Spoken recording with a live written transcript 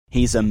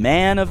He's a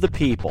man of the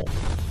people.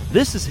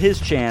 This is his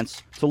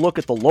chance to look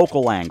at the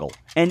local angle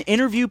and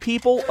interview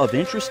people of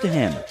interest to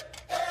him.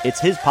 It's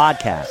his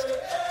podcast.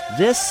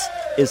 This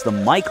is the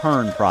Mike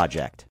Hearn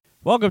Project.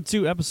 Welcome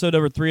to episode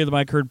number 3 of the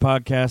Mike Hearn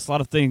Podcast. A lot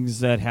of things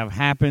that have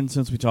happened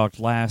since we talked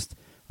last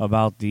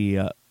about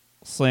the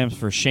Slams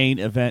for Shane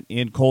event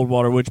in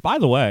Coldwater, which, by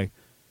the way,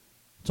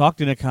 talked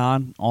to Nick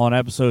Hahn on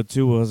episode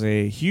 2 was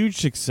a huge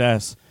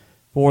success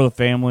for the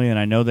family, and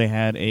I know they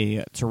had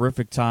a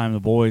terrific time. The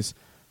boys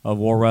of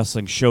War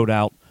Wrestling showed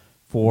out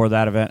for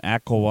that event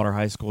at Coldwater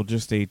High School.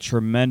 Just a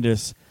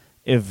tremendous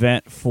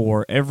event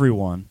for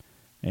everyone,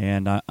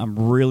 and I'm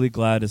really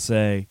glad to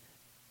say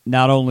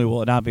not only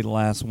will it not be the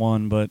last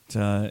one, but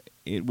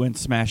it went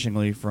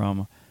smashingly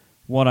from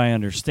what I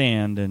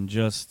understand, and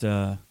just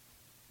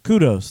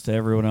kudos to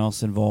everyone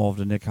else involved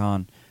and Nick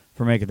Hahn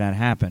for making that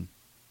happen.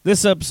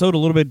 This episode a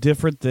little bit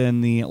different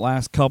than the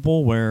last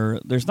couple, where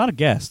there's not a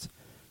guest,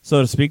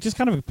 so to speak, just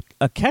kind of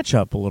a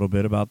catch-up a little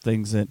bit about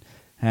things that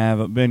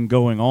have been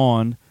going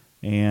on,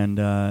 and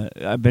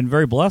I've been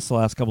very blessed the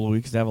last couple of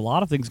weeks to have a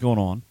lot of things going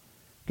on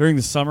during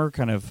the summer,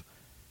 kind of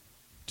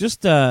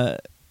just trying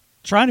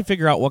to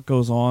figure out what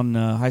goes on.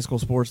 High school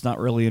sports not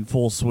really in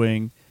full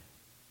swing.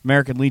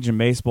 American Legion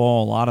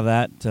Baseball, a lot of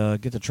that,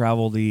 get to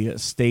travel the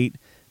state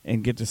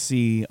and get to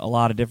see a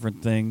lot of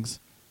different things.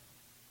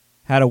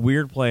 Had a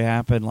weird play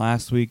happen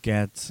last week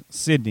at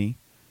Sydney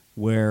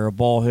where a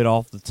ball hit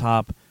off the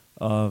top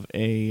of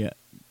a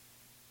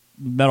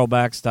metal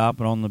backstop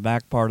and on the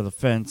back part of the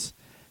fence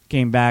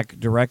came back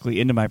directly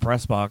into my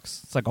press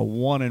box. It's like a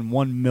 1 in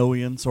 1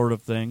 million sort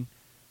of thing.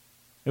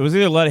 It was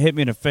either let it hit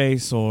me in the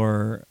face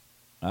or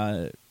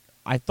I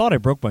thought I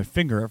broke my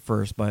finger at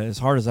first, but as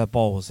hard as that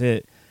ball was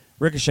hit,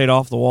 ricocheted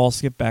off the wall,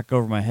 skipped back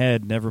over my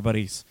head, and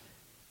everybody's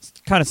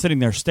kind of sitting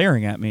there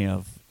staring at me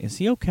of, is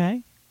he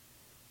okay?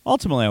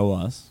 Ultimately, I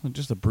was.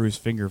 Just a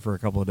bruised finger for a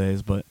couple of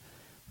days, but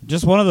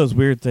just one of those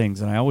weird things.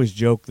 And I always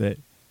joke that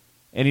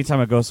anytime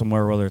I go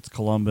somewhere, whether it's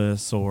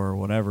Columbus or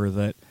whatever,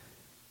 that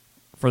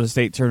for the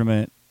state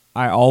tournament,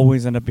 I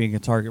always end up being a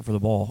target for the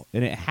ball.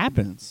 And it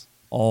happens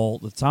all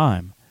the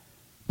time.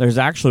 There's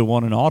actually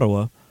one in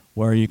Ottawa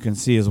where you can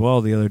see as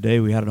well. The other day,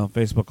 we had it on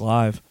Facebook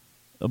Live.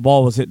 The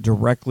ball was hit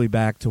directly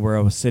back to where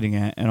I was sitting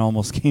at and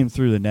almost came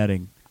through the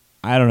netting.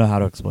 I don't know how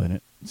to explain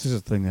it. It's just a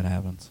thing that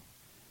happens.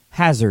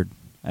 Hazard,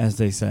 as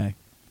they say.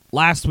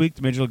 Last week,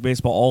 the Major League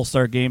Baseball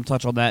All-Star Game.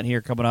 Touch on that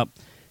here coming up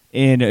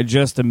in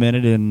just a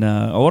minute. And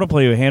I want to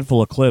play you a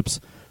handful of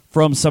clips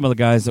from some of the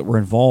guys that were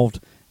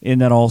involved in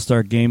that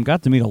All-Star Game.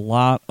 Got to meet a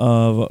lot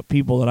of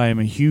people that I am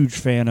a huge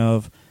fan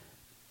of.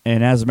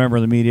 And as a member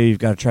of the media, you've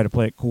got to try to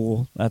play it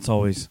cool. That's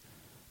always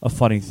a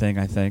funny thing,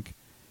 I think.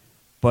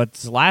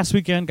 But last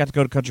weekend, got to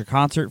go to country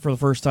concert for the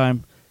first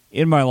time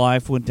in my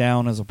life. Went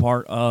down as a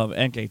part of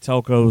NK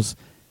Telco's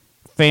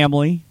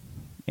family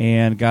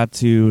and got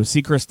to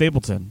see Chris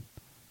Stapleton.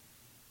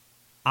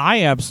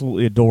 I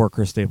absolutely adore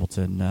Chris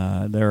Stapleton.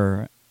 There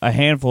are a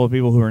handful of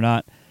people who are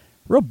not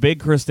real big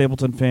Chris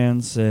Stapleton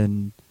fans,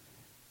 and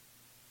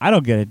I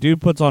don't get it.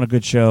 Dude puts on a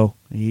good show.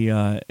 He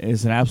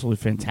is an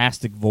absolutely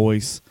fantastic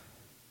voice.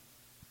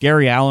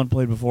 Gary Allen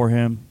played before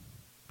him.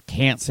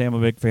 Can't say I'm a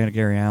big fan of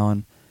Gary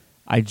Allen.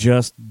 I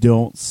just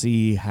don't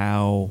see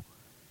how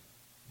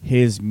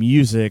his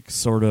music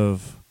sort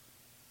of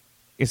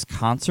is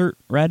concert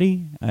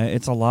ready.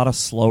 It's a lot of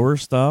slower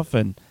stuff.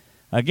 And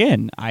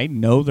again, I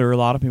know there are a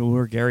lot of people who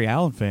are Gary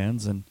Allen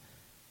fans, and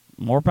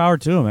more power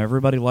to them.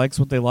 Everybody likes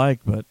what they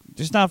like, but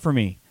just not for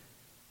me.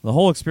 The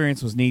whole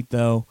experience was neat,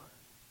 though.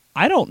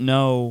 I don't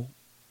know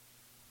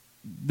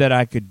that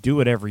I could do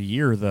it every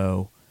year,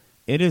 though.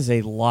 It is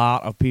a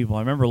lot of people. I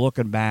remember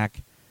looking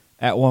back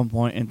at one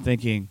point and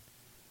thinking,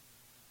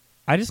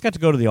 I just got to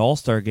go to the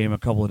All-Star Game a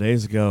couple of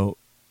days ago,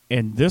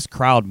 and this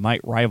crowd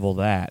might rival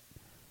that.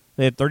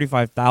 They had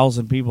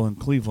 35,000 people in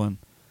Cleveland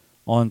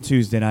on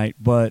Tuesday night,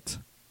 but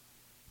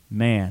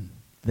man,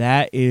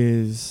 that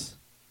is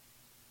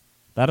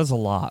a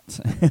lot.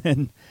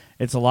 And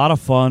it's a lot of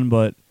fun,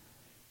 but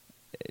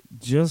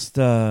just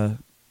I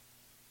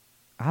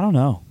don't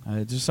know.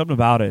 Just something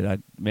about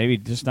it. Maybe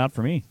just not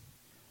for me.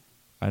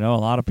 I know a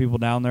lot of people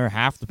down there.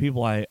 Half the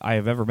people I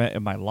have ever met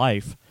in my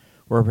life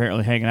were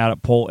apparently hanging out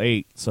at Pole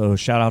 8. So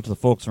shout out to the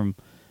folks from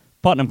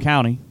Putnam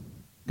County.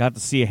 Got to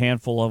see a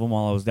handful of them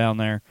while I was down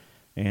there.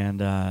 And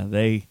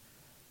they,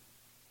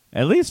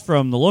 at least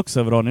from the looks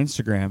of it on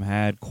Instagram,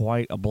 had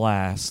quite a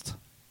blast.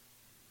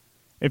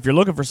 If you're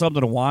looking for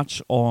something to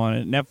watch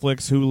on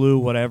Netflix,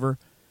 Hulu, whatever,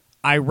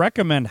 I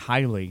recommend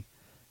highly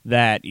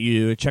that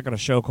you check out a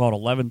show called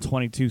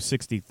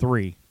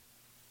 11/22/63.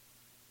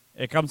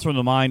 It comes from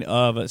the mind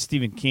of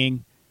Stephen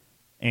King,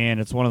 and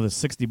it's one of the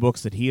 60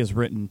 books that he has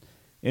written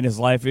in his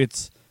life.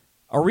 It's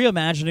a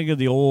reimagining of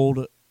the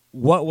old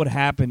what would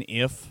happen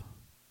if.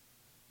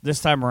 This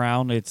time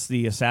around, it's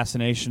the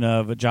assassination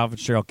of John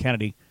Fitzgerald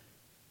Kennedy.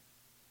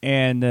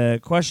 And the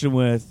question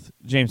with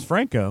James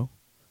Franco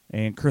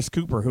and Chris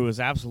Cooper, who is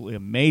absolutely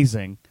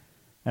amazing,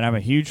 and I'm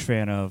a huge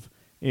fan of,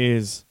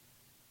 is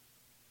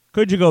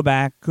could you go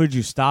back? Could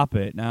you stop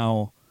it?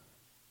 Now,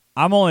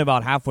 I'm only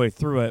about halfway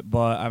through it,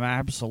 but I'm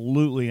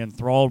absolutely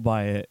enthralled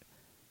by it.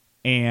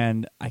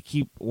 And I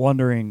keep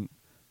wondering,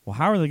 well,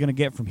 how are they going to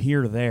get from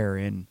here to there?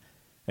 And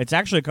it's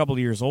actually a couple of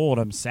years old.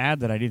 I'm sad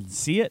that I didn't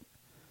see it,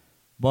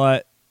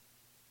 but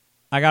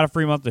I got a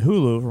free month of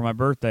Hulu for my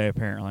birthday,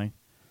 apparently.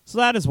 So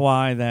that is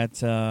why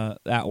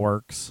that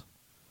works.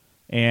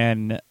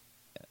 And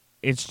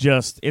it's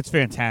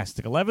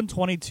fantastic.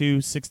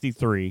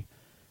 11/22/63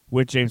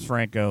 with James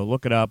Franco.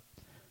 Look it up.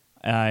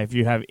 If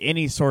you have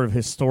any sort of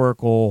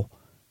historical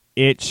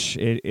itch,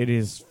 it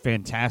is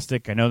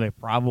fantastic. I know they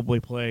probably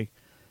play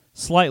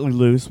slightly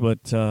loose,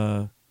 but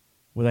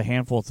with a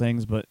handful of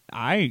things. But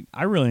I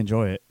really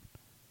enjoy it.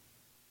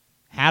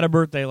 Had a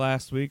birthday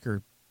last week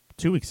or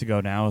 2 weeks ago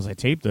now as I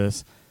tape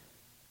this.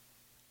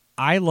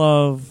 I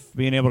love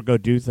being able to go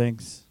do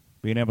things,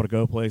 being able to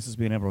go places,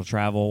 being able to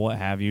travel, what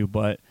have you.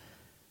 But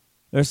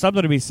there's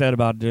something to be said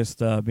about just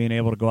being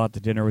able to go out to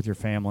dinner with your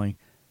family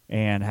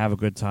and have a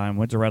good time.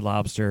 Went to Red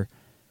Lobster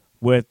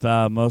with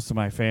most of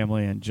my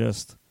family and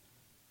just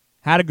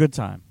had a good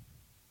time.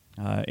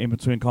 In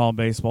between calling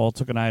baseball,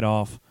 took a night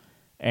off,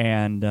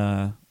 and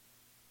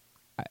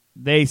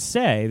they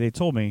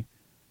told me,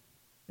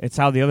 it's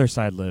how the other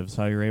side lives,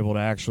 how you're able to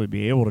actually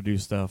be able to do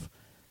stuff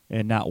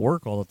and not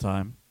work all the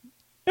time.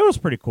 It was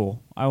pretty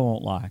cool, I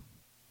won't lie.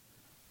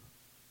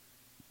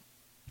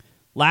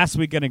 Last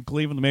weekend in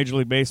Cleveland, the Major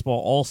League Baseball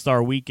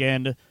All-Star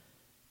Weekend.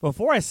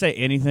 Before I say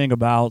anything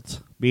about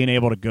being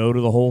able to go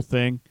to the whole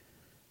thing,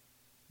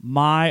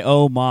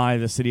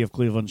 the city of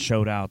Cleveland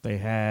showed out. They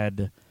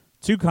had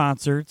 2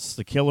 concerts,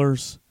 the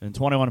Killers and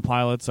 21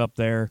 Pilots up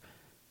there.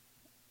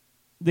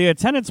 The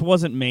attendance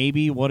wasn't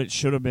maybe what it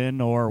should have been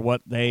or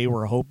what they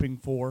were hoping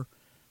for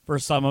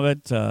some of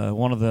it.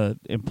 One of the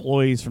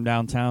employees from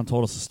downtown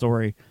told us a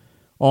story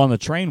on the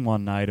train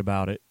one night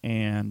about it,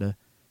 and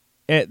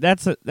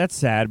that's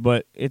sad,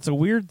 but it's a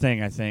weird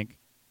thing, I think,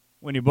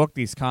 when you book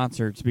these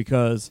concerts,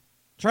 because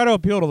try to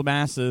appeal to the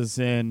masses,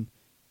 and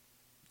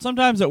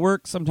sometimes it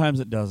works,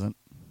 sometimes it doesn't.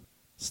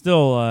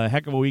 Still a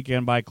heck of a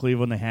weekend by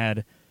Cleveland. They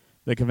had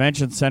the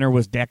convention center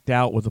was decked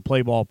out with a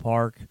play ball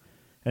park,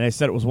 and they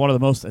said it was one of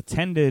the most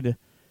attended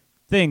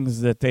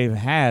things that they've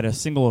had, a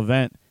single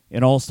event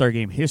in All-Star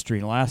Game history.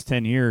 In the last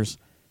 10 years,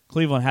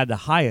 Cleveland had the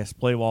highest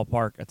play ball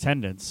park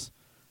attendance,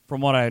 from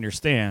what I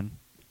understand,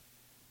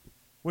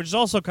 which is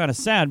also kind of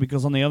sad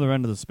because on the other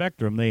end of the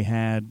spectrum, they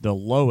had the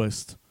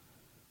lowest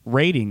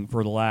rating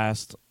for the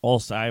last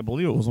All-Star. I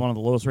believe it was one of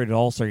the lowest rated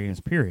All-Star games,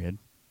 period.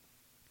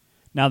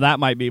 Now, that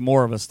might be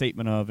more of a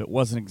statement of it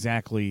wasn't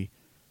exactly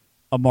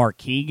a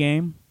marquee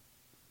game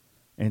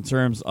in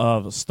terms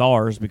of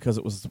stars because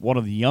it was one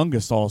of the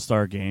youngest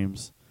All-Star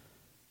games.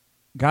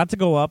 Got to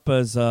go up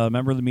as a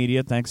member of the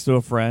media thanks to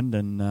a friend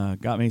and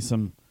got me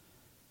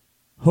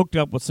hooked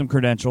up with some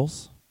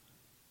credentials.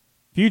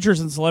 Futures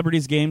and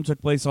Celebrities game took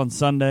place on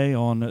Sunday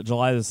on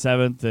July the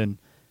 7th, and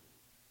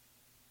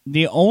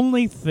the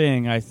only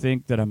thing I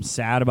think that I'm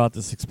sad about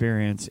this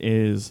experience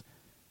is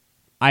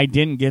I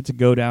didn't get to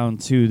go down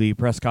to the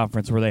press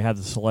conference where they had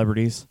the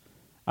celebrities.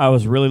 I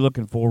was really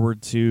looking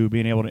forward to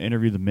being able to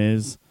interview The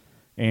Miz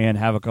and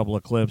have a couple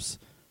of clips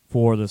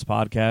for this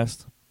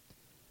podcast.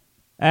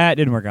 It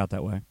didn't work out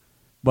that way.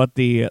 But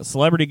the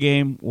celebrity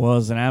game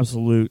was an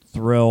absolute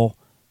thrill.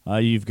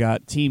 You've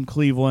got Team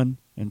Cleveland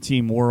and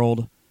Team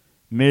World.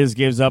 Miz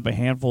gives up a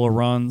handful of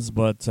runs,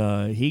 but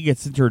he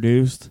gets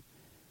introduced,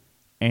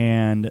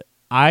 and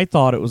I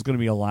thought it was going to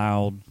be a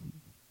loud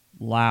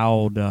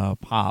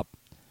pop.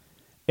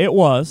 It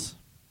was.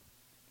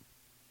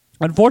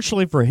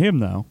 Unfortunately for him,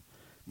 though,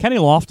 Kenny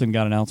Lofton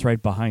got announced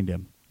right behind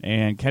him,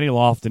 and Kenny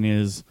Lofton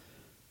is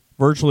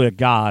virtually a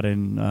god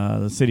in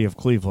the city of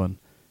Cleveland.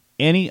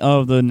 Any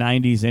of the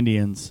 90s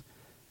Indians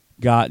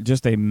got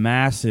just a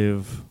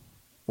massive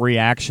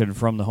reaction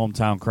from the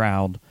hometown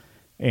crowd,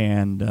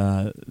 and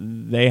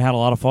they had a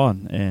lot of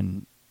fun,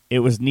 and it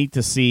was neat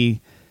to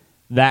see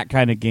that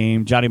kind of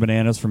game. Johnny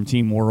Bananas from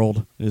Team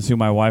World is who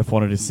my wife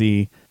wanted to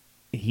see.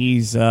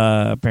 He's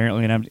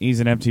apparently he's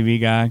an MTV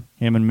guy.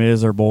 Him and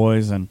Miz are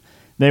boys, and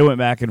they went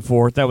back and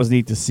forth. That was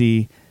neat to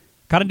see.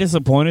 Kind of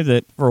disappointed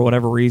that for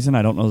whatever reason,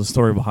 I don't know the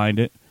story behind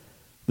it,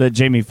 that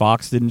Jamie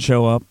Foxx didn't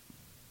show up.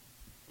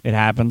 It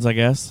happens, I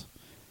guess.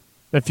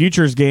 The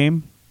Futures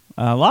game,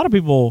 a lot of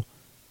people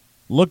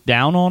looked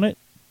down on it,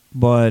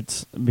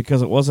 but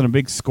because it wasn't a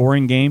big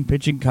scoring game,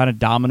 pitching kind of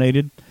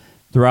dominated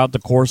throughout the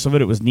course of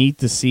it. It was neat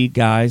to see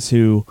guys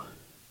who,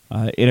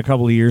 in a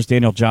couple of years,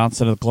 Daniel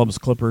Johnson of the Columbus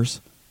Clippers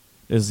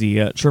is the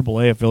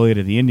AAA affiliate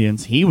of the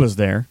Indians. He was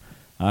there.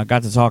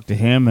 Got to talk to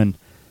him and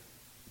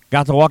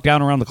got to walk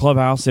down around the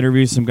clubhouse,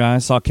 interview some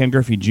guys, saw Ken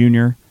Griffey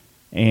Jr.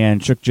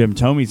 and shook Jim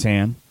Thomey's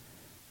hand.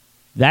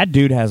 That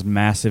dude has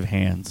massive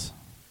hands.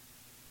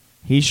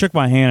 He shook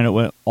my hand and it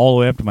went all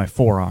the way up to my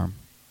forearm.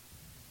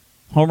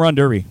 Home run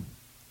derby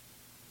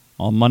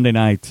on Monday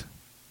night.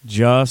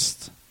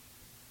 Just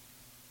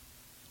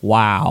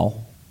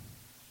wow.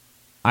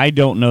 I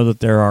don't know that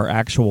there are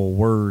actual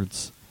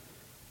words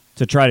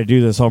to try to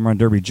do this home run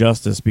derby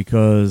justice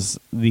because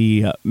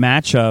the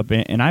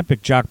matchup, and I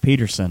picked Jock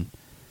Peterson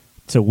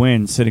to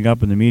win sitting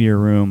up in the media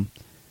room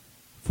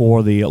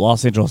for the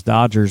Los Angeles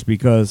Dodgers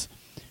because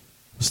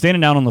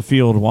standing out on the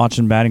field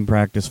watching batting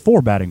practice.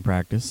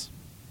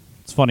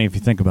 It's funny if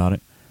you think about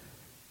it.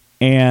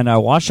 And I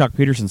watched Jock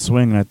Peterson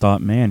swing, and I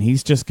thought, man,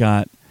 he's just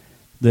got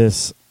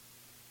this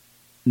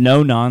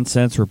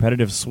no-nonsense,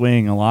 repetitive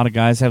swing. A lot of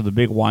guys have the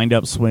big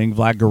wind-up swing.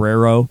 Vlad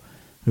Guerrero,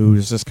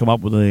 who's just come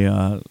up with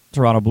the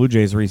Toronto Blue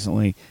Jays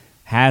recently,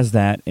 has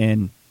that.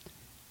 And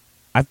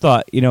I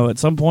thought, at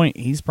some point,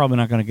 he's probably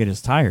not going to get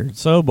as tired.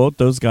 So both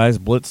those guys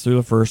blitz through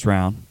the first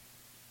round.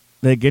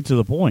 They get to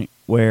the point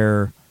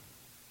where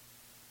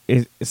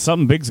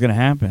something big's going to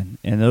happen,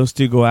 and those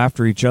two go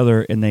after each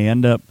other, and they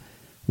end up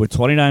with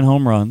 29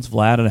 home runs.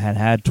 Vlad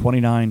had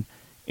 29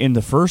 in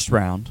the first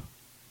round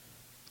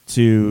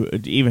to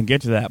even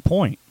get to that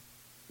point.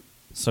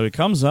 So he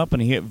comes up,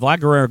 and Vlad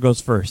Guerrero goes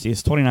first. He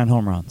has 29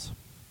 home runs.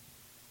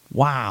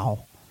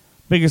 Wow.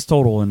 Biggest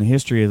total in the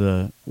history of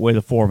the way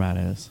the format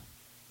is.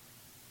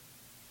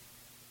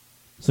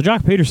 So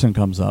Jock Peterson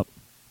comes up,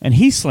 and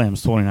he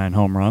slams 29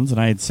 home runs, and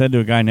I had said to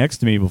a guy next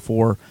to me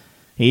before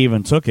he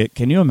even took it,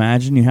 can you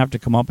imagine you have to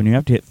come up and you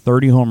have to hit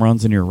 30 home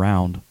runs in your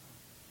round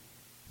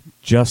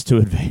just to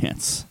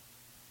advance?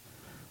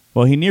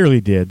 Well, he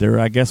nearly did. There,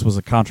 I guess, was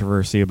a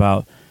controversy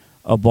about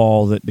a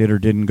ball that did or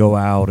didn't go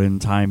out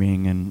and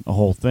timing and a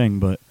whole thing,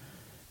 but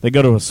they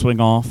go to a swing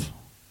off,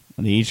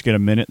 and they each get a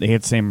minute. They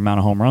hit the same amount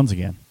of home runs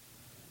again.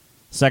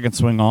 Second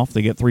swing off,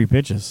 they get 3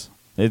 pitches.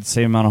 They hit the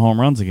same amount of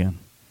home runs again.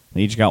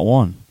 They each got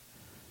 1.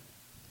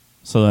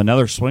 So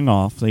another swing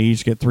off, they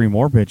each get 3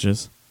 more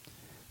pitches,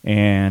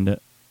 and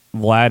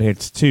Vlad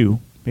hits 2.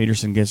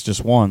 Peterson gets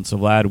just 1, so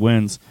Vlad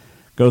wins,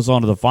 goes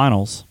on to the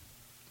finals.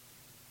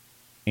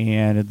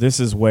 And this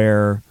is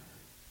where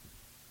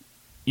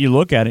you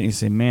look at it and you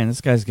say, man,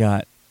 this guy's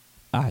got,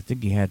 I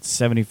think he had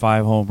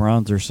 75 home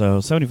runs or so,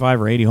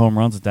 75 or 80 home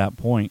runs at that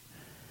point.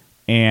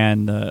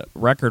 And the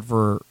record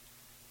for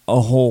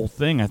a whole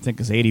thing, I think,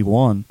 is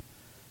 81.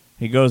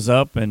 He goes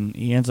up and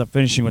he ends up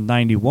finishing with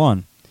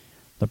 91.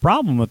 The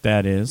problem with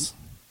that is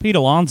Pete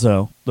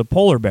Alonso, the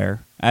polar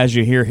bear, as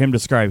you hear him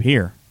describe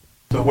here.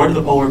 So where did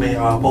the polar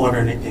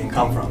bear nickname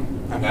come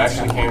from? It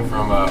actually came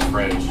from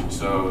Frage.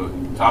 So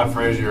Todd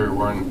Frazier,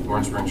 we're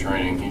in spring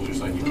training. He's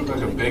just like, you look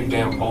like a big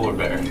damn polar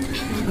bear.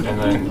 And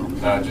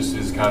then just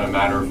his kind of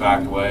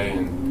matter-of-fact way,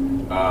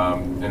 and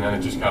then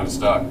it just kind of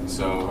stuck.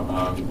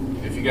 So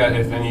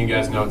if any of you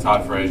guys know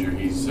Todd Frazier,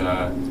 he's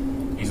a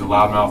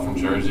loudmouth from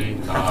Jersey.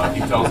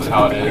 He tells it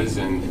how it is,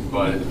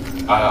 but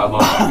I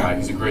love that guy.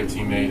 He's a great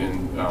teammate,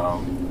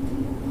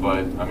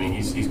 but I mean,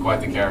 he's quite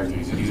the character.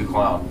 He's a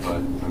clown, but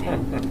I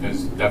mean,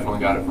 he's definitely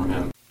got it from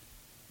him.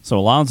 So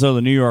Alonso,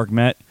 the New York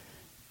Met,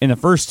 in the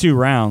first 2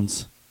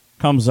 rounds,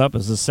 comes up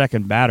as the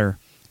second batter,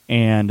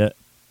 and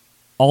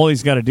all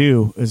he's got to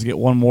do is get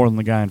 1 more than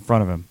the guy in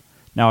front of him.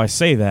 Now, I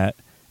say that,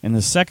 in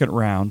the second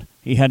round,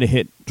 he had to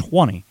hit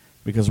 20,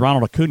 because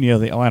Ronald Acuna,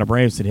 the Atlanta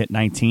Braves, had hit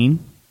 19.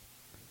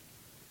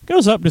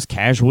 Goes up, just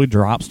casually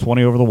drops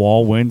 20 over the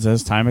wall, wins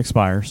as time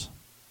expires.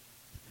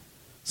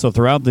 So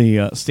throughout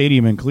the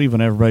stadium in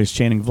Cleveland, everybody's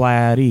chanting,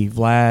 Vladdy,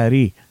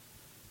 Vladdy.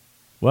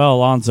 Well,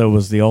 Alonso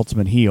was the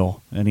ultimate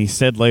heel, and he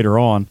said later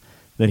on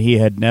that he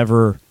had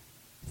never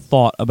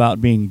thought about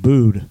being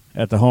booed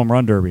at the home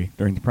run derby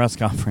during the press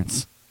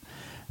conference.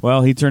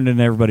 Well, he turned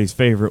into everybody's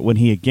favorite when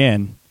he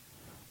again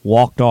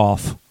walked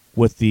off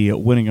with the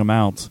winning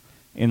amount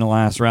in the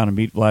last round and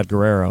beat Vlad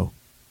Guerrero.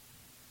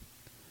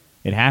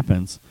 It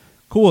happens.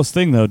 Coolest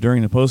thing, though,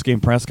 during the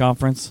postgame press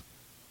conference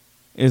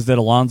is that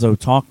Alonso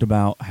talked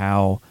about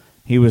how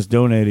he was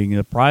donating.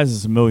 The prize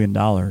is $1 million.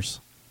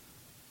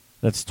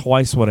 That's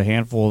twice what a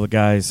handful of the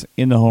guys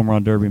in the home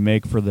run derby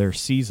make for their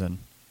season.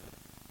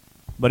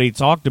 But he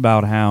talked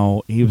about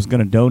how he was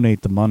going to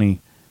donate the money,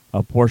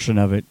 a portion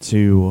of it,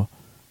 to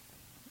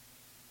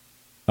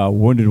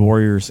Wounded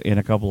Warriors and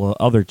a couple of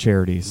other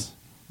charities.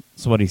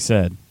 That's what he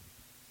said.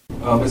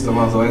 Mr.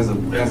 Alonso, as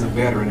a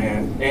veteran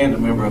and a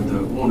member of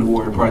the Wounded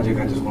Warrior Project,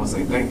 I just want to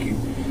say thank you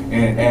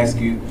and ask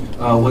you,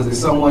 was it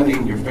someone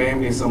in your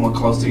family or someone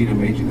close to you that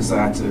made you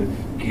decide to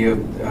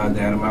give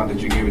that amount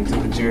that you're giving to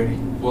the charity?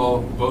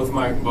 Well, both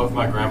my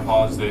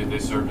grandpas, they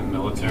served in the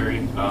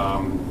military.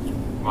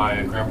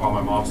 My grandpa on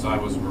my mom's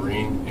side was a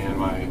Marine, and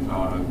my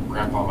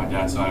grandpa on my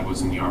dad's side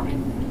was in the Army.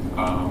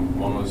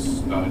 One was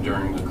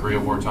during the Korea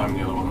War time, and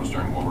the other one was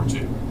during World War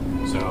II.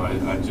 So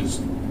I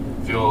just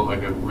feel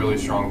like a really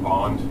strong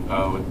bond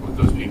with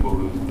those people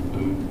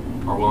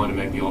who are willing to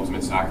make the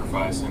ultimate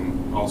sacrifice,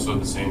 and also on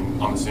the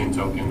same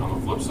token, on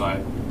the flip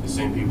side, the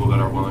same people that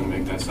are willing to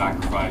make that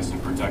sacrifice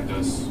and protect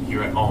us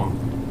here at home,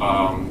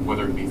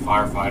 whether it be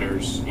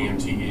firefighters,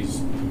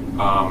 EMTs,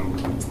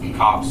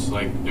 cops.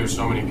 Like, there's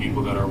so many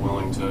people that are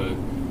willing to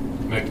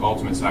make the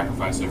ultimate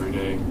sacrifice every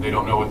day. They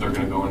don't know what they're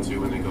going to go into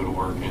when they go to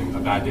work, and a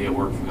bad day at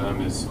work for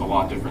them is a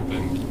lot different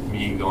than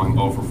me going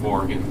 0 for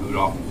 4, getting booed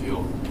off the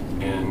field.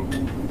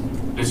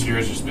 And this year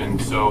has just been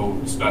so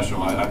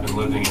special. I've been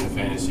living in a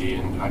fantasy,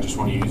 and I just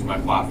want to use my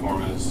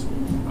platform as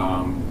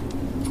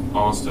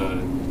almost to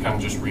kind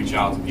of just reach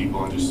out to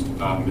people and just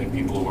make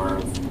people aware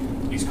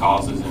of these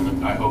causes,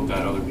 and I hope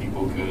that other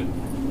people could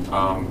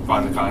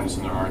find the kindness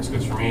in their hearts.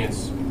 Because for me,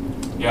 it's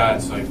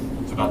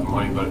about the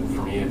money, but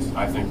for me,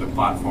 I think the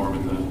platform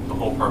and the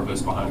whole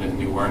purpose behind it and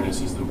the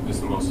awareness is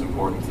the most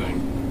important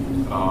thing.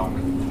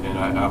 And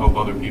I hope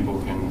other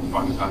people can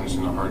find the kindness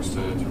in their hearts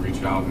to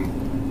reach out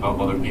and help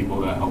other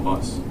people that help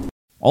us.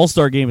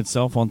 All-Star Game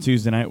itself on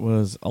Tuesday night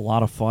was a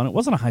lot of fun. It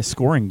wasn't a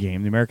high-scoring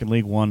game. The American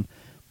League won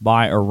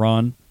by a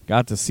run.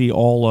 Got to see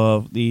all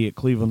of the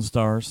Cleveland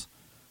Stars,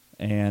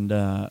 and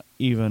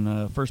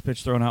even first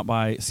pitch thrown out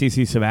by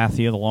CC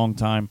Sabathia, the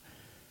longtime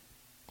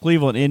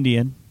Cleveland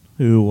Indian,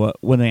 who,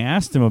 when they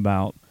asked him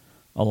about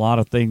a lot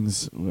of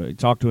things, we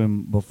talked to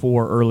him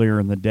before earlier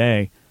in the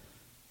day.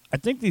 I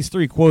think these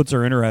 3 quotes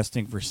are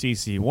interesting for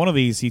CC. One of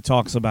these, he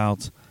talks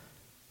about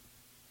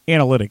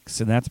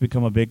analytics, and that's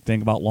become a big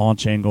thing about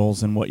launch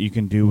angles and what you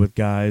can do with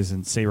guys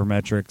and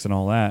sabermetrics and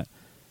all that.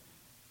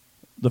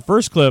 The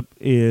first clip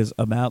is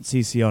about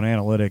CC on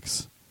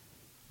analytics.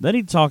 Then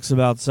he talks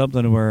about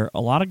something where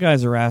a lot of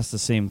guys are asked the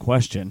same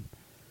question.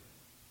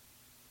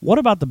 What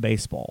about the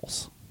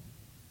baseballs?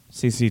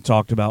 CC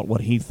talked about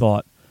what he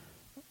thought,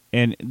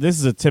 and this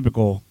is a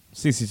typical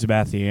CC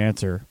Sabathia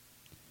answer.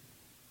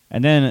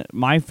 And then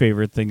my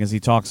favorite thing is he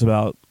talks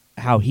about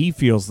how he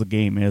feels the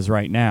game is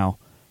right now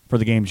for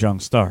the game's young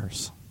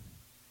stars.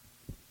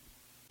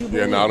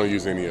 Yeah, no, I don't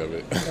use any of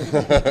it.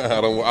 I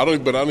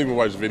don't even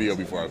watch video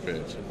before I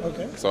pitch.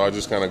 Okay. So I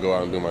just kind of go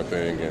out and do my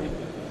thing, and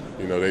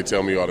they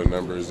tell me all the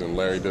numbers, and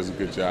Larry does a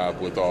good job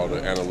with all the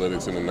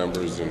analytics and the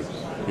numbers, and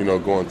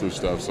going through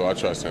stuff. So I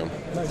trust him.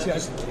 Nice,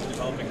 yes.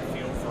 Developing a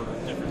feel for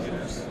different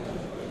hitters.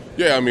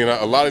 Yeah, I mean,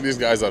 a lot of these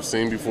guys I've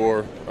seen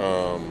before,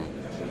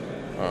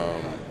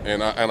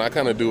 and I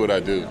kind of do what I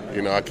do.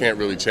 I can't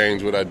really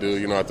change what I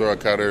do. I throw a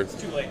cutter,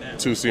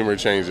 two-seamer,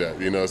 change that.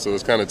 So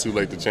it's kind of too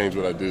late to change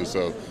what I do.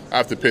 So I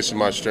have to pitch to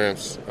my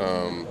strengths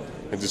and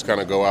just kind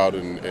of go out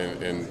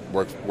and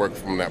work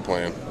from that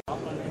plan.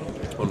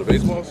 On the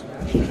baseballs?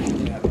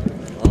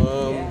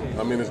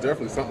 I mean, there's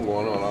definitely something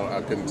going on.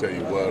 I couldn't tell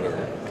you what or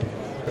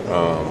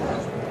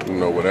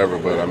whatever.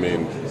 But I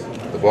mean,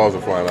 the balls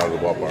are flying out of the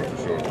ballpark for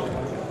sure.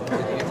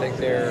 Do you think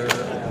they're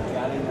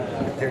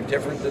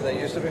different than they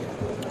used to be?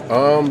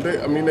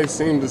 They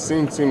seem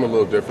a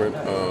little different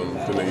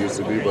than they used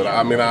to be, but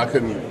I mean, I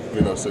couldn't,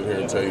 sit here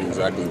and tell you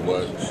exactly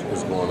what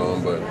is going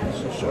on, but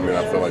I mean,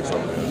 I feel like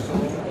something is.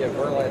 Yeah,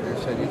 Verlander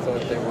said he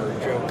thought they were a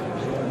joke.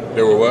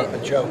 They were what? A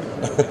joke.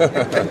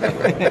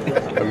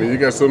 I mean, you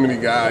got so many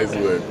guys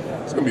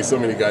it's going to be so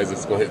many guys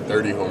that's going to hit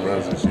 30 home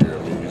runs this year. I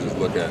mean, you just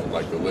look at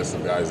like the list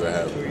of guys that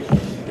have,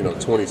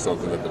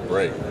 20-something at the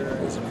break.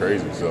 It's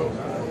crazy. So,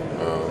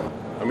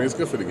 I mean, it's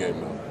good for the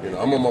game, though.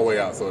 I'm on my way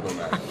out, so it don't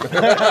matter.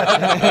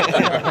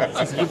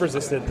 Since you've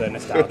resisted the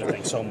nostalgia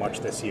thing so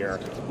much this year,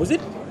 was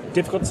it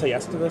difficult to say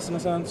yes to this in a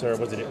sense, or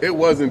was it? It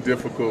wasn't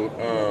difficult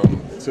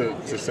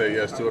to say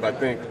yes to it. I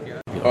think,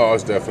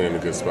 it's definitely in a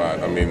good spot.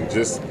 I mean,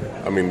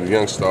 the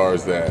young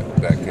stars that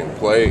can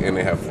play and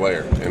they have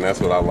flair, and that's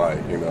what I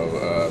like.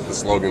 The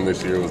slogan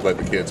this year was "Let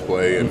the kids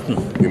play,"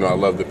 and I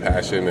love the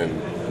passion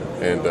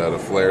and the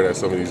flair that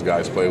some of these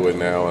guys play with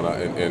now,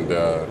 and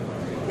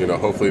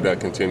hopefully that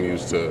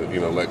continues to,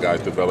 let guys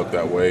develop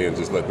that way and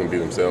just let them be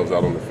themselves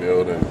out on the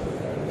field,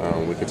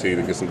 and we continue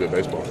to get some good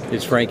baseball.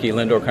 Is Frankie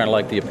Lindor kind of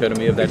like the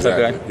epitome of that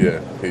type of guy? Yeah,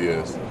 he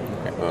is.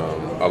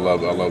 I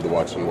love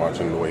watching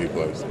the way he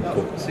plays.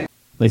 Cool.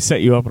 They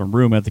set you up in a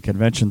room at the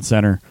convention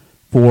center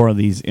for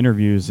these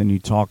interviews, and you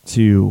talk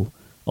to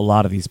a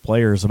lot of these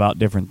players about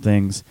different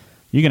things.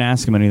 You can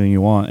ask them anything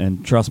you want,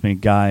 and trust me,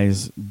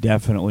 guys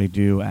definitely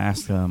do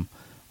ask them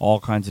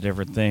all kinds of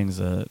different things.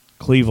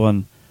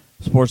 Cleveland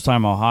Sports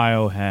Time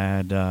Ohio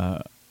had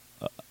a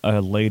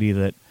lady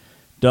that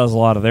does a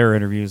lot of their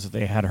interviews that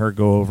they had her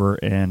go over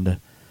and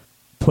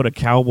put a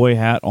cowboy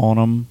hat on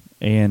them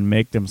and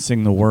make them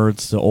sing the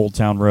words to Old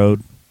Town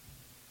Road.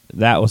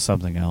 That was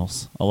something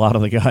else. A lot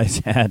of the guys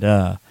had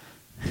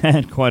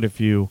quite a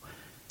few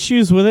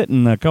issues with it,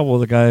 and a couple of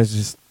the guys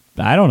just,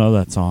 I don't know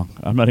that song.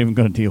 I'm not even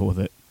going to deal with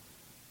it.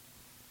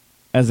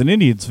 As an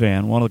Indians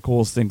fan, one of the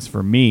coolest things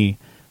for me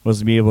was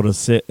to be able to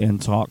sit and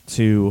talk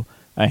to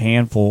a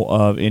handful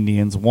of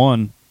Indians.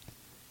 One,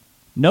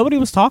 nobody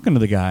was talking to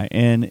the guy,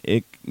 and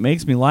it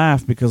makes me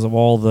laugh because of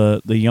all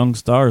the young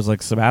stars like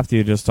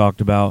Sabathia just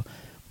talked about.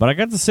 But I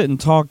got to sit and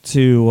talk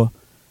to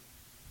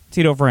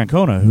Tito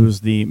Francona,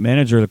 who's the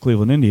manager of the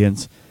Cleveland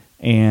Indians,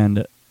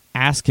 and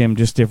ask him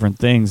just different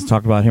things.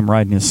 Talk about him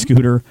riding his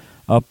scooter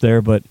up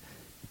there, but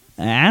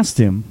I asked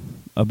him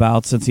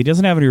about, since he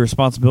doesn't have any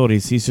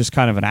responsibilities, he's just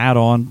kind of an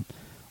add-on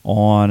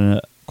on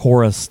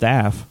Cora's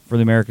staff for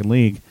the American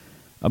League,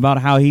 about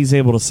how he's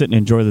able to sit and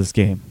enjoy this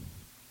game.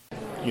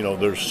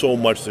 There's so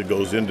much that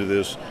goes into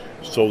this,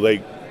 so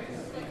they,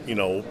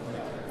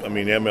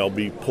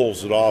 MLB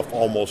pulls it off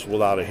almost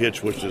without a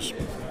hitch, which is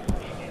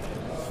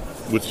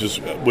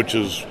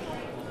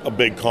a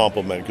big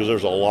compliment because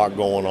there's a lot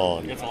going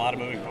on. It's a lot of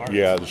moving parts.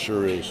 Yeah, it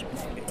sure is.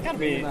 It's got to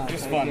be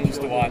just fun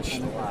just to watch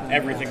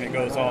everything that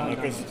goes on.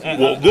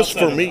 This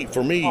for me,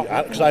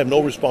 because I have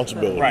no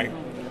responsibility. Right.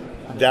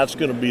 that's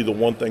going to be the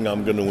one thing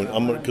I'm going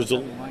to, because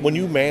when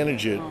you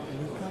manage it,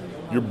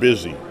 you're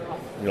busy.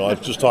 You know, I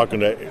was just talking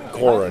to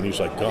Cora, and he's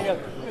like, oh,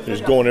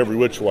 he's going every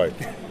which way.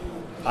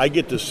 I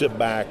get to sit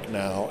back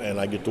now, and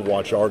I get to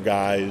watch our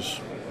guys,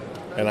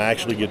 and I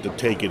actually get to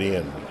take it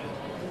in.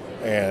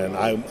 And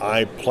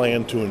I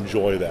plan to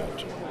enjoy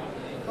that.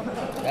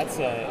 That's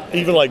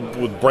even like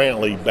with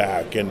Brantley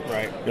back, and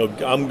right. You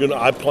know,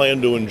 I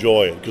plan to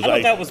enjoy it because I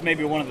thought that was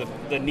maybe one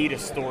of the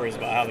neatest stories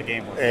about how the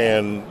game works.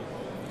 And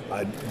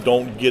I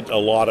don't get a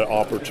lot of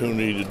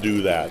opportunity to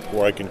do that,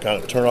 where I can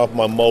kind of turn off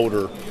my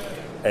motor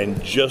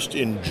and just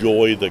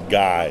enjoy the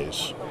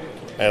guys.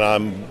 And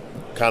I'm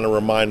kind of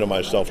reminding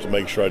myself to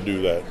make sure I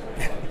do that.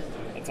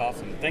 That's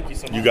awesome. Thank you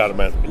so much. You got it,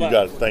 man. You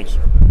got it. Thanks.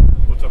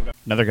 What's up, guys?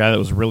 Another guy that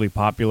was really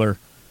popular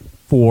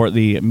for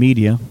the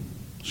media,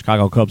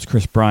 Chicago Cubs'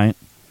 Chris Bryant,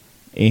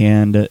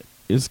 and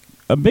is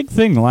a big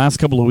thing the last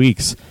couple of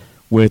weeks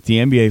with the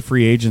NBA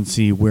free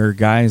agency, where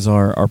guys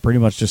are pretty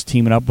much just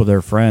teaming up with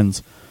their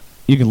friends.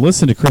 You can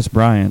listen to Chris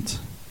Bryant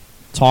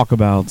talk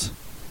about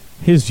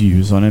his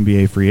views on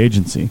NBA free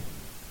agency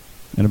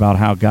and about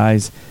how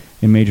guys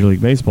in Major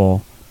League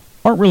Baseball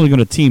aren't really going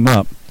to team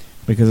up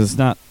because it's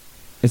not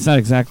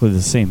exactly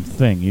the same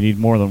thing. You need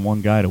more than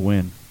one guy to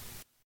win.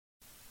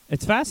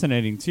 It's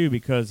fascinating, too,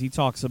 because he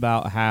talks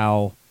about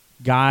how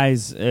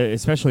guys,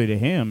 especially to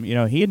him, you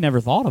know, he had never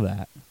thought of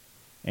that.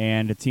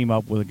 And to team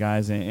up with the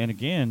guys. And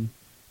again,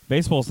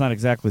 baseball's not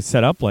exactly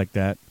set up like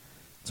that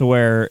to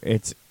where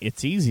it's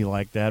easy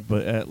like that,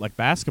 but like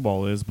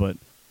basketball is. But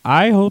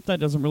I hope that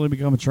doesn't really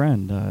become a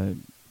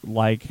trend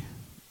like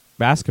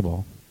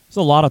basketball. There's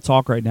a lot of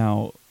talk right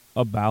now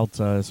about,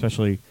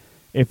 especially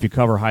if you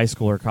cover high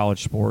school or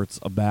college sports,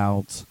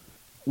 about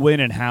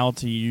when and how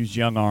to use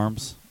young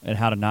arms and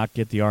how to not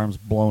get the arms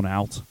blown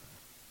out.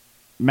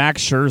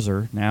 Max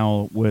Scherzer,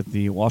 now with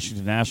the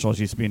Washington Nationals,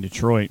 used to be in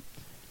Detroit.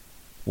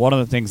 One of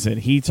the things that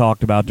he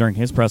talked about during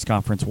his press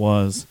conference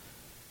was,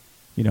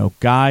 you know,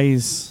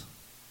 guys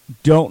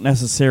don't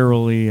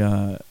necessarily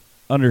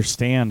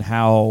understand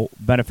how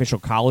beneficial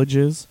college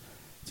is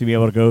to be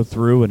able to go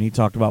through, and he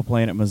talked about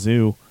playing at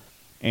Mizzou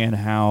and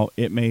how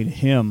it made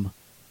him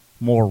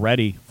more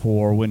ready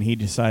for when he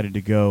decided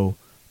to go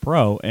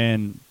pro.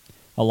 And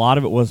a lot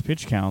of it was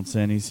pitch counts,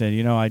 and he said,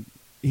 you know,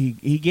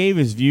 he gave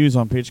his views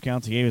on pitch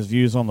counts. He gave his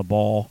views on the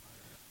ball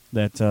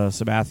that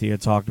Sabathia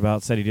had talked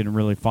about, said he didn't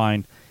really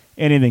find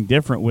anything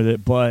different with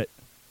it. But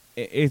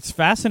it's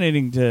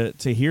fascinating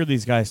to hear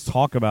these guys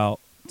talk about,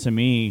 to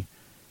me,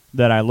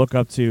 that I look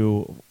up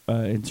to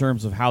in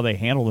terms of how they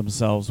handle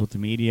themselves with the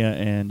media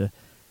and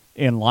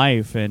in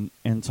life, and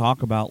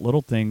talk about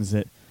little things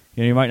that,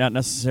 you know, you might not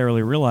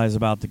necessarily realize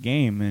about the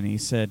game. And he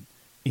said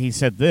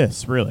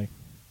this, really.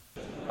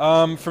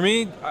 For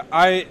me,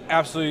 I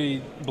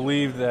absolutely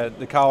believe that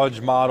the college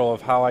model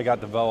of how I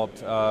got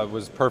developed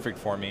was perfect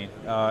for me,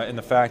 in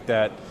the fact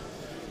that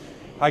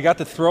I got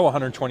to throw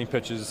 120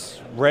 pitches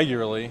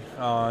regularly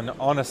on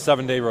a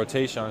 7-day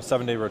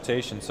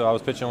rotation, so I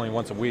was pitching only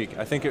once a week.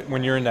 I think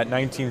when you're in that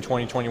 19,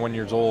 20, 21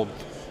 years old,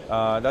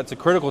 that's a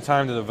critical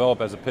time to develop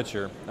as a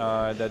pitcher.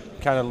 That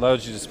kind of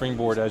allows you to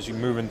springboard as you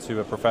move into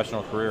a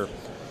professional career.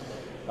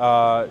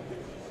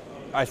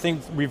 I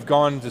think we've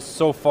gone just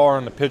so far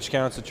on the pitch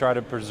counts to try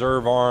to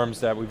preserve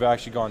arms that we've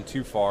actually gone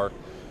too far,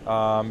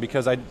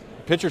 because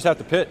pitchers have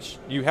to pitch.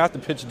 You have to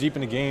pitch deep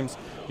into games.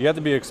 You have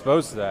to be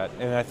exposed to that.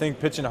 And I think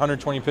pitching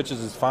 120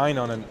 pitches is fine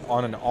on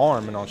an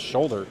arm and on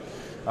shoulder.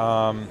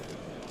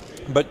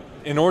 But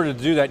in order to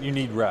do that, you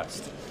need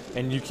rest.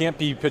 And you can't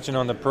be pitching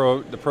on the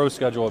pro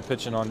schedule of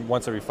pitching on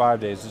once every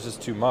 5 days. It's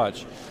just too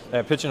much.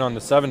 Pitching on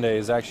the 7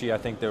 days is actually, I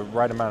think, the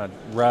right amount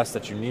of rest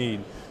that you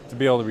need to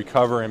be able to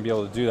recover and be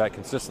able to do that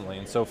consistently.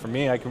 And so for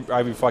me, I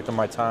reflect on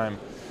my time,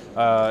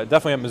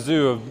 definitely at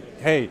Mizzou, of,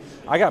 hey,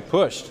 I got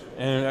pushed.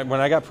 And when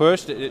I got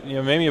pushed, it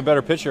made me a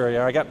better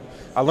pitcher.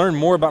 I learned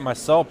more about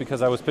myself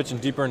because I was pitching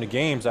deeper into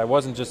games. I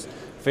wasn't just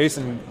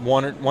facing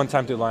one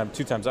time through the line,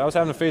 2 times. I was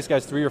having to face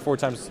guys 3 or 4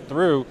 times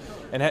through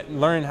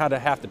and learning how to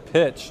have to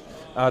pitch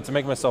to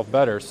make myself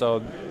better.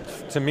 So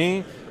to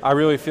me, I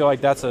really feel like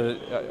that's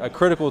a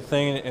critical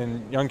thing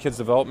in young kids'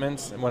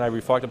 development when I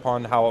reflect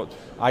upon how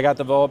I got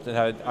developed, and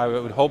I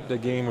would hope the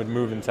game would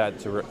move into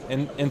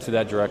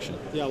that direction.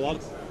 Yeah,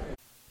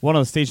 one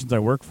of the stations I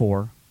work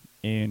for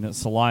in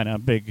Salina,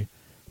 big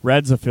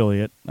Reds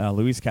affiliate,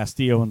 Luis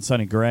Castillo and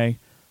Sonny Gray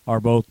are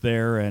both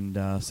there,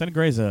 and Sonny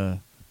Gray's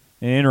an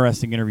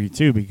interesting interview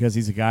too, because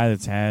he's a guy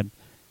that's had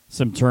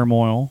some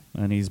turmoil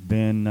and he's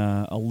been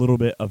a little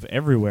bit of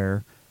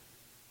everywhere.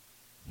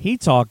 He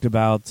talked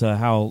about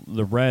how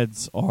the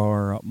Reds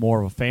are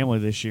more of a family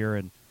this year,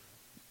 and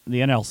the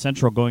NL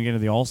Central going into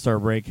the All-Star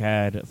break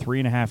had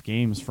 3.5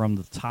 games from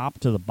the top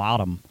to the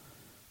bottom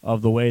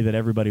of the way that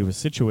everybody was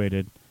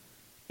situated,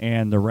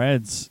 and the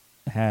Reds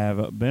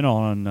have been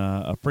on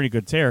a pretty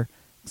good tear,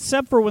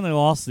 except for when they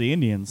lost to the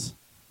Indians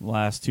the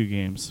last 2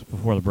 games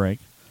before the break.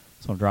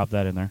 So I'll drop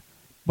that in there.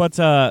 But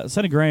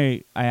Sonny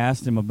Gray, I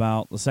asked him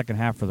about the second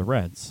half for the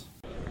Reds.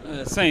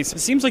 Thanks. It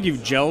seems like you've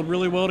gelled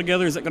really well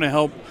together. Is that going to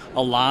help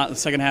a lot the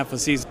second half of the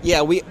season?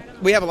 Yeah, we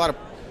have a lot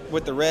of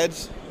with the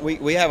Reds,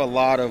 we have a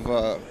lot of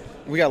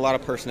we got a lot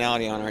of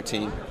personality on our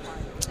team,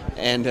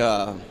 and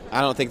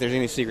I don't think there's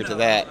any secret to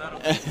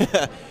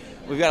that.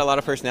 We've got a lot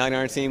of personality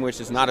on our team, which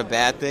is not a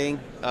bad thing,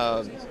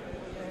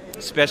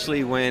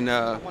 especially when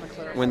the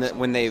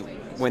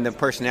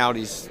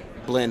personalities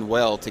blend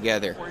well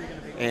together.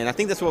 And I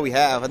think that's what we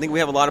have. I think we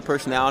have a lot of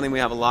personality, and we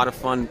have a lot of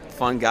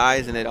fun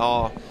guys, and they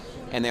all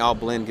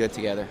blend good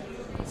together.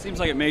 Seems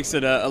like it makes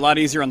it a lot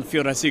easier on the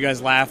field. I see you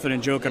guys laughing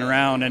and joking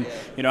around, and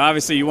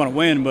obviously you want to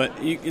win, but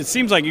it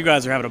seems like you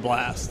guys are having a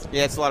blast.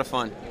 Yeah, it's a lot of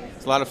fun.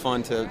 It's a lot of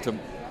fun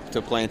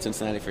to play in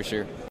Cincinnati for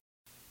sure.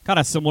 Kind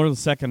of similar to the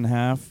second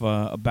half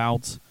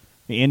about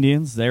the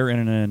Indians. They're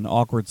in an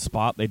awkward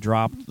spot. They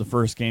dropped the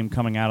first game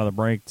coming out of the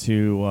break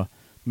to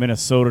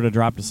Minnesota to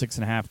drop to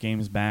 6.5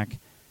 games back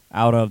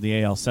out of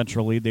the AL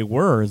Central lead. They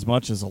were as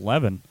much as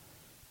 11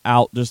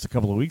 out just a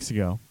couple of weeks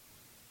ago.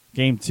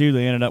 Game 2,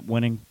 they ended up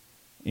winning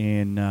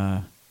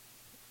in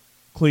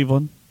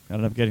Cleveland.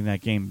 Ended up getting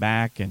that game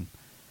back. And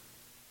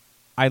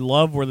I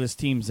love where this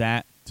team's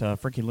at.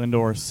 Frankie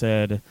Lindor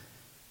said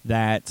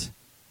that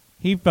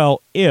he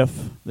felt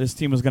if this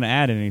team was going to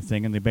add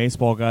anything, and the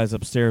baseball guys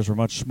upstairs were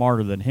much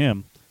smarter than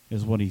him,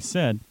 is what he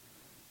said,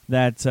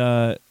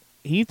 that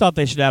he thought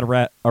they should add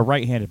a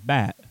right-handed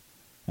bat.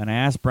 And I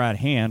asked Brad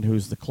Hand,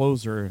 who's the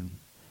closer and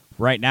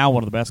right now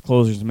one of the best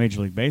closers in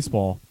Major League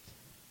Baseball,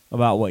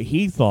 about what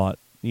he thought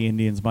the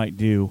Indians might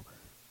do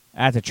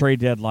at the trade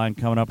deadline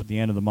coming up at the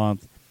end of the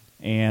month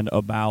and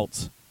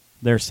about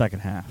their second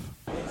half.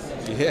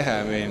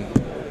 Yeah, I mean,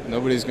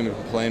 nobody's going to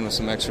complain with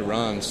some extra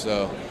runs,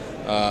 so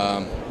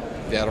I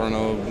don't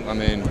know. I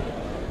mean,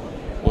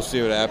 we'll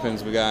see what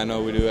happens. I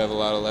know we do have a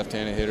lot of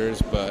left-handed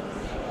hitters, but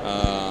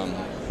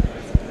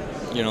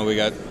we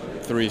got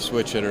 3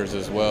 switch hitters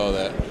as well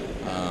that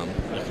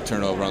you can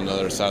turn over on the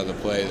other side of the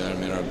plate. I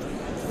mean, our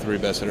 3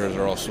 best hitters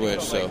are all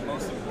switched. So.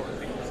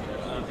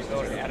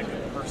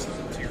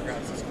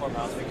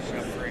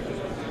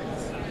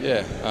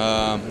 Yeah,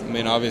 I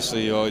mean,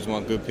 obviously you always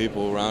want good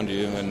people around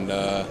you, and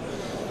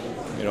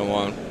you don't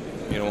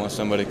want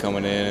somebody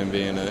coming in and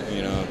being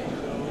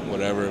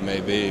whatever it may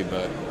be,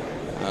 but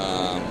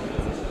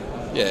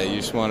yeah, you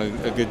just want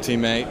a good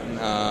teammate.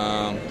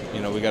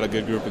 We got a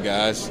good group of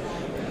guys.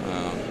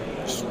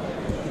 Just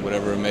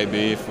whatever it may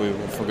be, if we're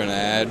going to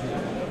add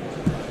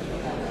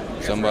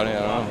somebody, I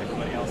don't know.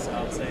 Everybody else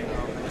out saying,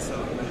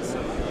 Minnesota.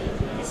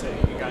 You say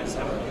you guys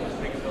have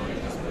a big ability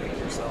to just make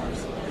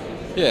yourselves.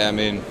 Yeah, I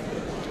mean,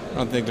 I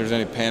don't think there's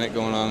any panic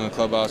going on in the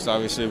clubhouse.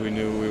 Obviously, we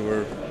knew we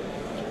were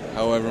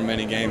however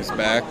many games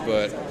back,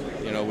 but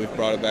we've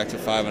brought it back to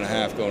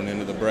 5.5 going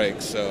into the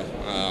break, so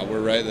we're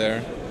right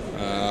there.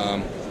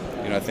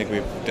 I think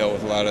we've dealt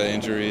with a lot of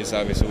injuries.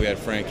 Obviously, we had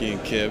Frankie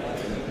and Kip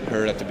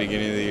hurt at the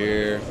beginning of the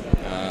year.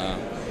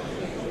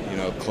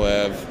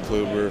 Clev,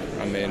 Kluber.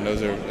 I mean,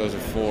 those are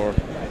 4.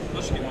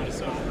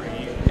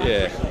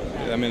 Yeah,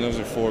 I mean, those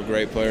are 4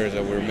 great players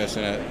that we were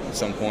missing at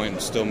some point,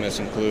 and still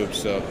missing Klub.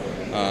 So,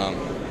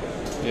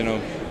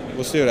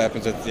 we'll see what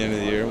happens at the end of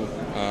the year.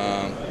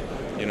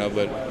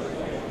 But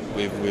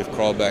we've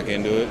crawled back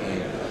into it,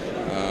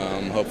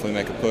 and hopefully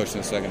make a push in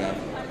the second half.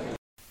 A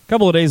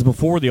couple of days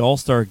before the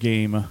All-Star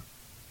Game,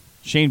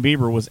 Shane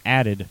Bieber was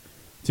added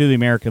to the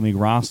American League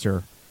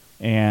roster,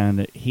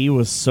 and he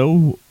was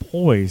so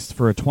poised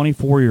for a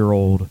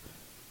 24-year-old.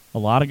 A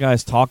lot of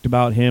guys talked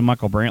about him.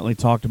 Michael Brantley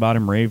talked about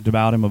him, raved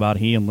about him, about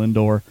he and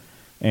Lindor.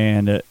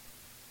 And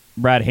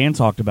Brad Hand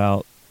talked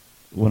about,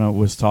 when I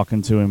was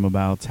talking to him,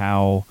 about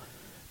how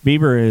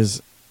Bieber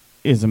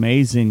is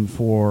amazing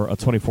for a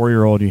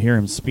 24-year-old. You hear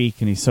him speak,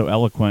 and he's so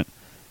eloquent.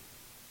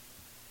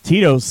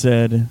 Tito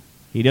said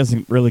he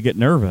doesn't really get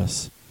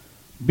nervous.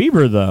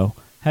 Bieber, though,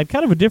 had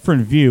kind of a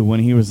different view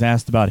when he was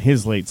asked about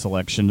his late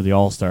selection to the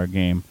All-Star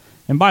Game.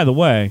 And by the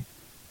way,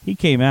 he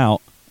came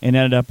out and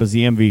ended up as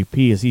the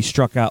MVP as he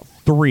struck out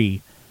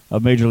 3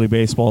 of Major League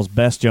Baseball's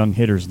best young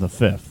hitters in the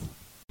 5th.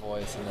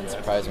 Voice and then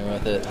surprised me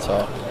with it.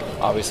 So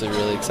obviously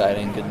really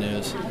exciting, good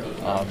news.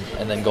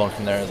 And then going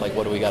from there is like,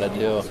 what do we got to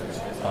do?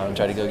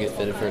 Try to go get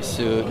fitted for a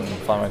suit and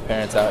fly my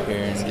parents out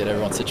here and get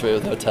everyone situated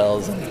with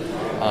hotels. And,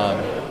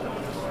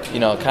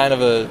 kind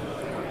of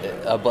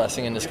a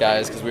blessing in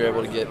disguise because we were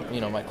able to get,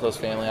 my close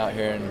family out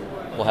here, and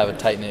we'll have a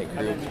tight-knit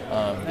group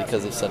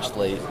because of such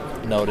late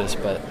notice.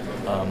 But,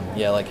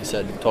 like you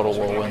said, total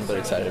whirlwind, but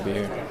excited to be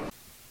here.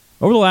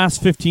 Over the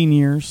last 15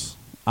 years,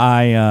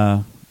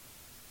 I'll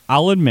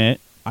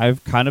admit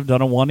I've kind of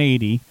done a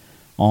 180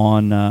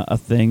 on a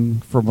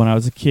thing from when I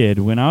was a kid.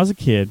 When I was a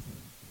kid,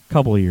 a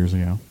couple of years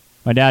ago,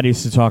 my dad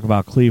used to talk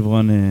about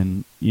Cleveland,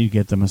 and you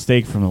get the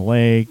mistake from the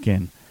lake.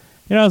 And,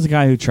 as a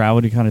guy who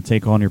traveled, you kind of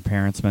take on your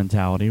parents'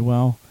 mentality.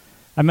 Well,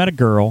 I met a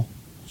girl.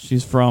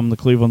 She's from the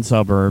Cleveland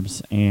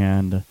suburbs,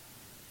 and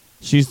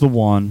she's the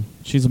one.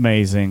 She's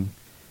amazing.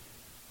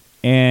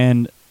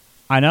 And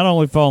I not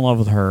only fell in love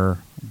with her,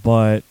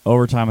 but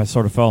over time I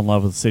sort of fell in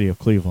love with the city of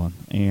Cleveland.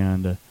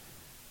 And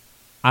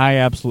I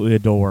absolutely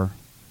adore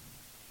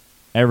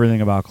everything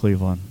about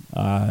Cleveland.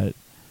 Not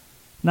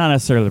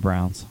necessarily the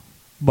Browns,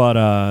 but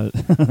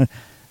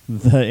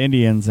the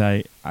Indians.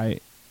 I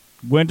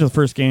went to the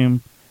first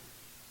game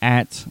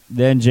at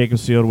then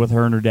Jacobs Field with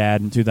her and her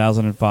dad in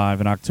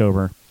 2005 in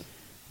October.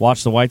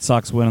 Watched the White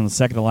Sox win on the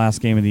second to last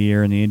game of the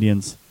year, and the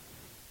Indians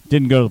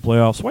didn't go to the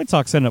playoffs. White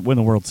Sox ended up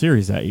winning the World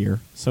Series that year,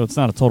 so it's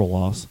not a total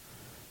loss,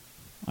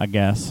 I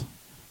guess.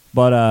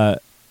 But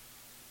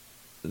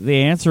the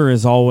answer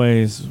is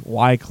always,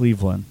 why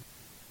Cleveland?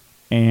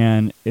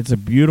 And it's a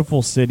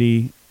beautiful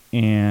city,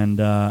 and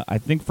I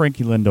think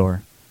Frankie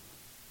Lindor,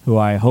 who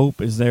I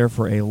hope is there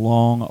for a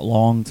long,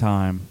 long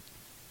time,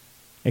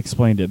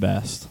 explained it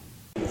best.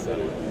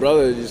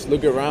 Brother, just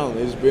look around.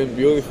 It's been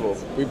beautiful.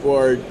 People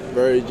are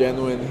very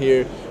genuine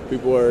here.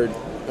 People are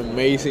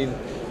amazing.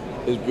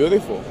 It's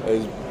beautiful.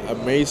 It's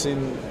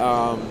amazing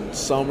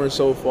summer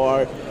so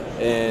far,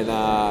 and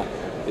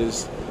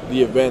it's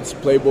the events.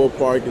 Playboy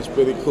Park is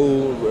pretty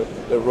cool.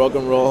 The Rock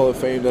and Roll Hall of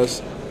Fame,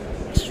 that's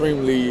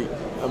extremely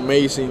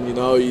amazing. You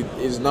know,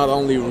 it's not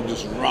only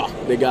just rock.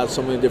 They got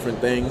so many different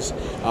things.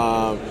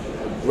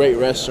 Great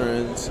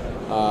restaurants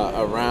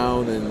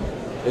around, and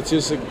it's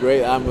just a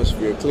great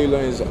atmosphere.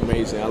 Cleveland is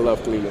amazing. I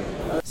love Cleveland.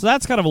 So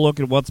that's kind of a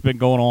look at what's been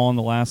going on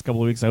the last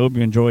couple of weeks. I hope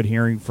you enjoyed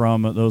hearing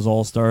from those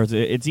All-Stars.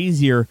 It's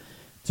easier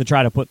to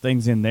try to put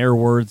things in their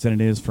words than it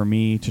is for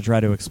me to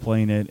try to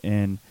explain it.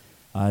 And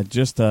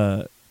just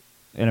an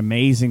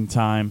amazing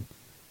time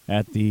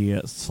at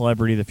the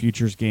Celebrity of the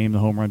Futures game, the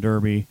Home Run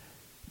Derby.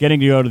 Getting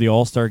to go to the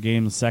All-Star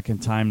game the second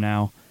time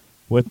now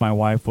with my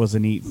wife was a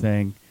neat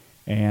thing.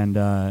 And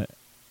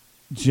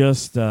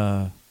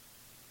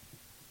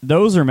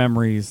those are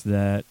memories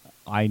that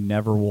I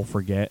never will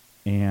forget,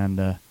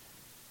 and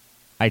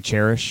I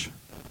cherish.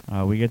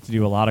 We get to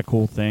do a lot of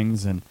cool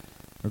things, and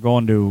we're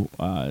going to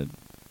a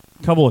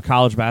couple of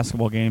college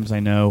basketball games, I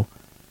know,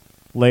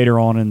 later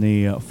on in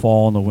the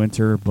fall and the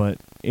winter, but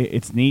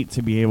it's neat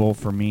to be able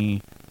for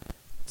me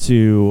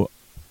to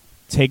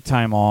take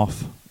time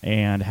off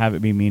and have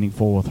it be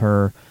meaningful with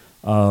her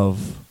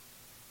of,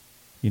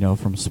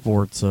 from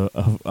sports,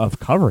 of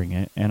covering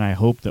it, and I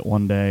hope that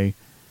one day,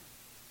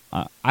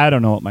 I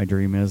don't know what my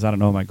dream is. I don't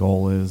know what my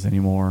goal is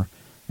anymore.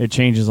 It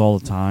changes all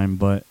the time,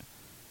 but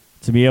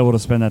to be able to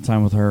spend that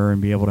time with her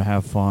and be able to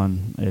have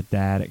fun at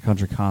that, at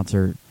country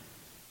concert,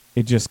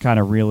 it just kind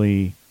of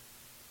really,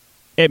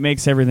 it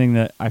makes everything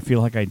that I feel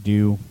like I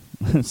do,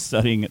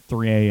 studying at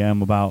 3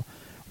 a.m. about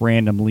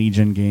random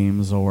Legion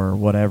games or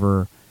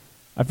whatever,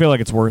 I feel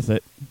like it's worth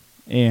it.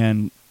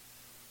 And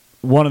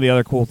one of the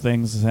other cool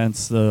things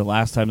since the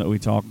last time that we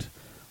talked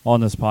on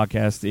this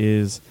podcast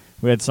is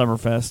we had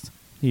Summerfest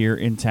here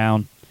in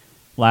town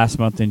last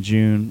month in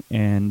June,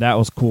 and that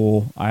was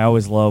cool. I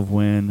always love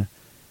when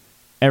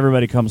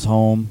everybody comes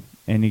home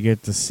and you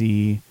get to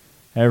see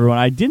everyone.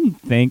 I didn't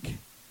think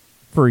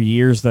for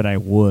years that I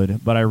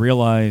would, but I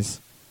realize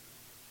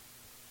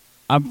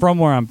I'm from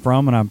where I'm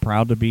from, and I'm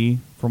proud to be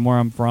from where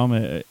I'm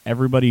from.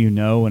 Everybody you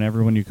know and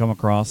everyone you come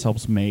across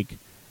helps make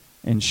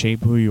and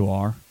shape who you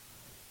are,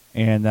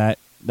 and that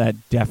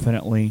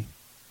definitely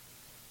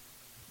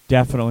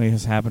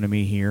has happened to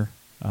me here.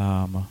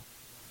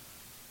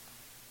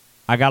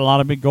 I got a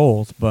lot of big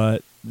goals,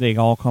 but they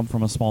all come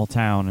from a small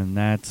town, and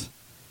that's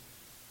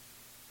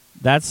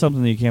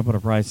something that you can't put a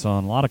price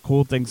on. A lot of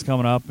cool things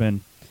coming up,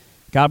 and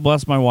God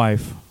bless my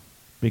wife,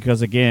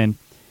 because, again,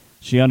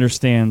 she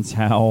understands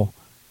how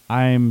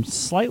I'm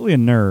slightly a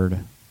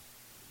nerd.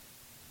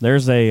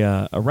 There's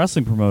a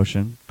wrestling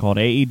promotion called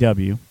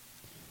AEW.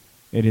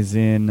 It is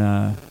in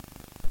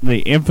the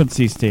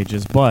infancy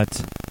stages,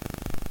 but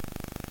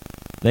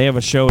they have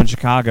a show in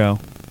Chicago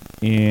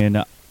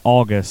in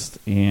August,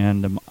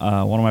 and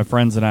one of my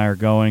friends and I are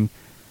going.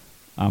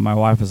 My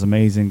wife is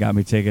amazing, got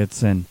me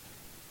tickets, and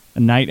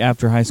a night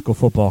after high school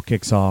football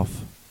kicks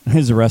off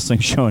is a wrestling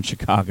show in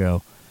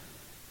Chicago.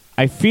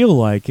 I feel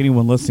like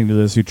anyone listening to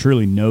this who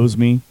truly knows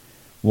me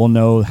will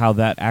know how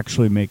that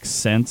actually makes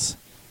sense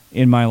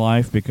in my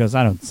life, because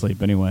I don't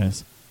sleep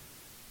anyways.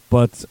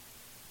 But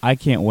I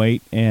can't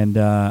wait, and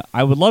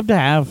I would love to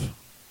have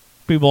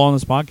people on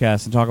this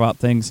podcast and talk about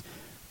things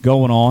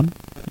going on.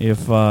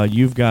 If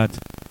you've got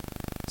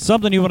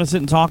something you want to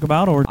sit and talk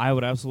about, or I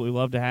would absolutely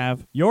love to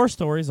have your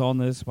stories on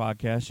this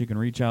podcast, you can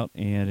reach out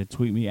and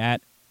tweet me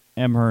at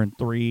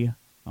mhearn3.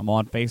 I'm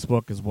on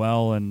Facebook as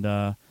well, and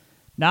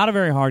not a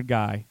very hard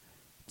guy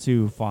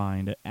to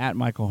find, at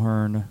Michael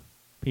Hearn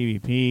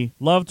PvP.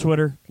 Love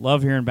Twitter.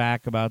 Love hearing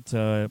back about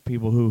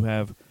people who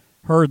have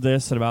heard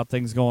this and about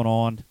things going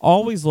on.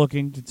 Always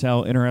looking to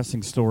tell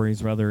interesting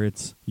stories, whether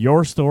it's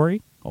your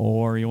story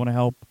or you want to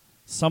help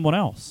someone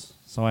else.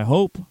 So I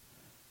hope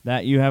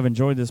that you have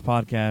enjoyed this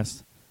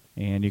podcast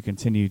and you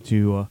continue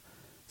to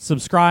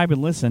subscribe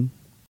and listen